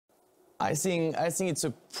I think it's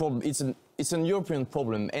a problem. It's an European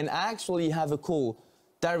problem, and I actually have a call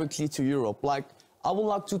directly to Europe. Like, I would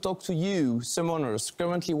like to talk to you, summoners,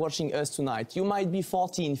 currently watching us tonight. You might be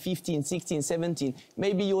 14, 15, 16, 17.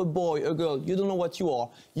 Maybe you're a boy, a girl. You don't know what you are.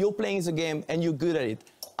 You're playing the game, and you're good at it.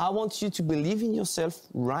 I want you to believe in yourself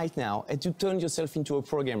right now and to turn yourself into a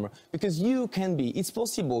pro gamer, because you can be. It's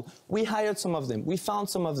possible. We hired some of them. We found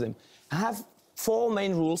some of them. I have 4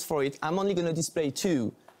 main rules for it. I'm only going to display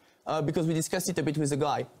 2. Because we discussed it a bit with the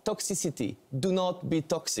guy. Toxicity. Do not be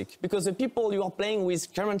toxic. Because the people you are playing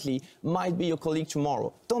with currently might be your colleague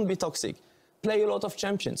tomorrow. Don't be toxic. Play a lot of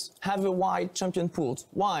champions. Have a wide champion pool.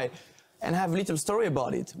 Why? And have a little story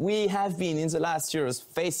about it. We have been, in the last years,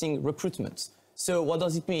 facing recruitments. So what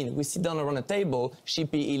does it mean? We sit down around a table,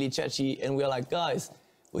 Shippy, Ili, Chachi, and we're like, guys,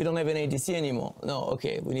 we don't have an ADC anymore. No,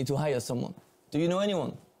 okay, we need to hire someone. Do you know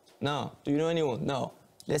anyone? No. Do you know anyone? No.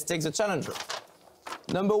 Let's take the challenger.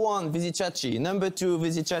 Number 1, visit Chachi. Number 2,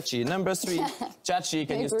 visit Chachi. Number 3, Chachi,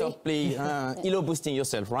 can you stop please elo boosting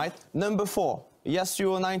yourself, right? Number 4,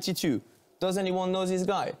 Yasuo92. Does anyone know this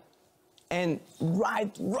guy? And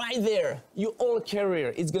right there, your whole career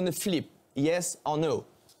is gonna flip, yes or no.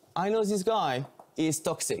 I know this guy is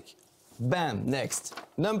toxic. Bam, next.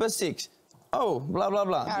 Number 6, oh, blah, blah,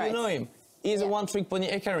 blah. Do you know him? He's a one-trick pony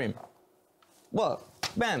Ekarim. Well,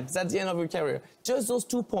 bam, that's the end of your career. Just those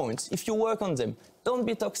 2 points, if you work on them, don't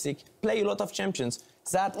be toxic, play a lot of champions,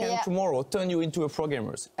 that can tomorrow turn you into a pro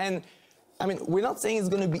gamer. And I mean, we're not saying it's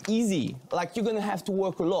gonna be easy. Like, you're gonna have to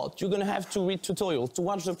work a lot. You're gonna have to read tutorials, to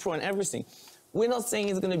watch the pro and everything. We're not saying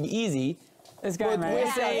it's gonna be easy, but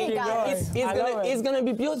we're saying it's gonna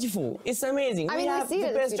be beautiful. It's amazing. We have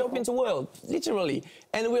the best job in the world, literally.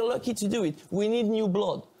 And we're lucky to do it. We need new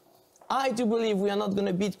blood. I do believe we are not going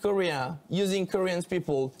to beat Korea using Korean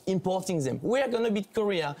people, importing them. We are going to beat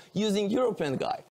Korea using European guys.